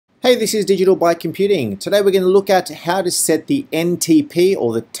Hey, this is Digital by Computing. Today we're going to look at how to set the NTP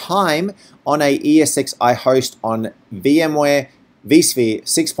or the time on a ESXi host on VMware vSphere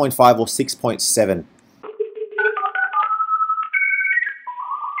 6.5 or 6.7.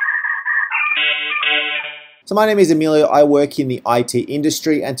 So my name is Emilio, I work in the IT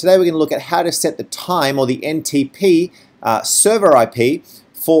industry, and today we're going to look at how to set the time or the NTP server IP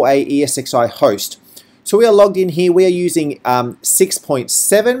for a ESXi host. So we are logged in here, we are using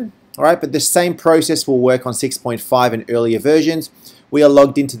 6.7, all right, but the same process will work on 6.5 and earlier versions. We are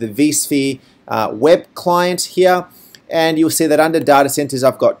logged into the vSphere web client here, and you'll see that under data centers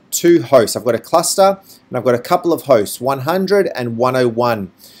I've got two hosts. I've got a cluster and I've got a couple of hosts, 100 and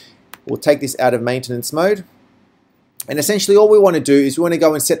 101. We'll take this out of maintenance mode. And essentially all we want to do is we want to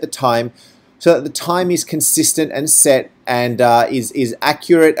go and set the time so that the time is consistent and set and is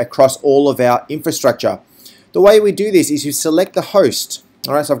accurate across all of our infrastructure. The way we do this is you select the host.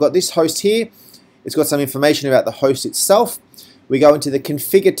 All right, so I've got this host here. It's got some information about the host itself. We go into the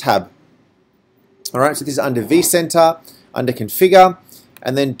Configure tab. All right, so this is under vCenter, under Configure,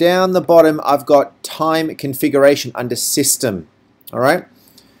 and then down the bottom I've got Time Configuration under System. All right.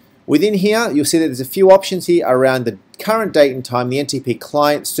 Within here, you'll see that there's a few options here around the current date and time, the NTP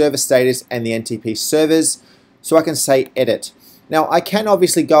client, server status, and the NTP servers. So I can say edit. Now I can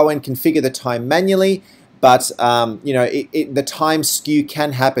obviously go and configure the time manually, but the time skew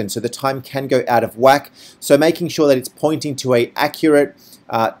can happen, so the time can go out of whack. So making sure that it's pointing to an accurate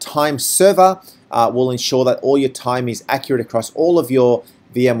time server will ensure that all your time is accurate across all of your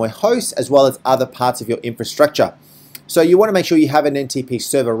VMware hosts as well as other parts of your infrastructure. So you want to make sure you have an NTP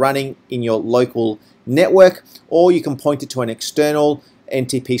server running in your local network, or you can point it to an external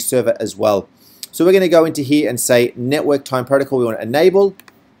NTP server as well. So we're going to go into here and say network time protocol we want to enable,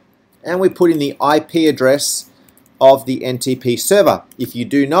 and we put in the IP address of the NTP server if you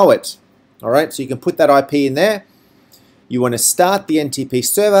do know it. All right, so you can put that IP in there. You want to start the NTP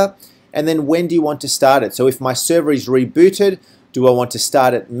server, and then when do you want to start it? So if my server is rebooted, do I want to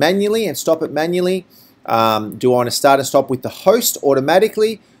start it manually and stop it manually? Do I want to start and stop with the host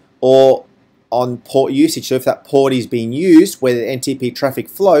automatically or on port usage? So if that port is being used where the NTP traffic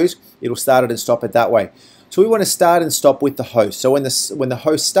flows, it'll start it and stop it that way. So we want to start and stop with the host. So when the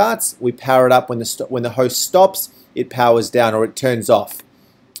host starts, we power it up. When the host stops, it powers down or it turns off.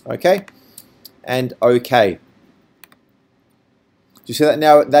 Okay, and okay. You see that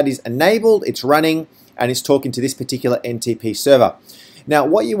now that is enabled, it's running, and it's talking to this particular NTP server. Now,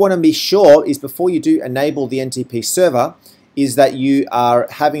 what you want to be sure is before you do enable the NTP server is that you are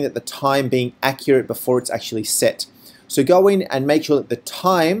having that the time being accurate before it's actually set. So go in and make sure that the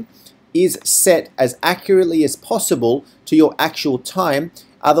time is set as accurately as possible to your actual time.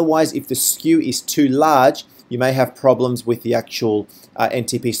 Otherwise, if the skew is too large, you may have problems with the actual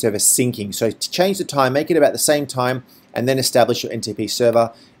NTP server syncing. So to change the time, make it about the same time, and then establish your NTP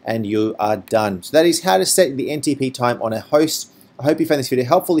server, and you are done. So that is how to set the NTP time on a host. I hope you found this video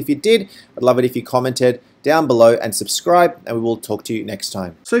helpful. If you did, I'd love it if you commented down below and subscribe, and we will talk to you next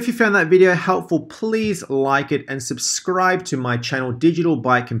time. So if you found that video helpful, please like it and subscribe to my channel Digital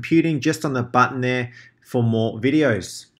by Computing just on the button there for more videos.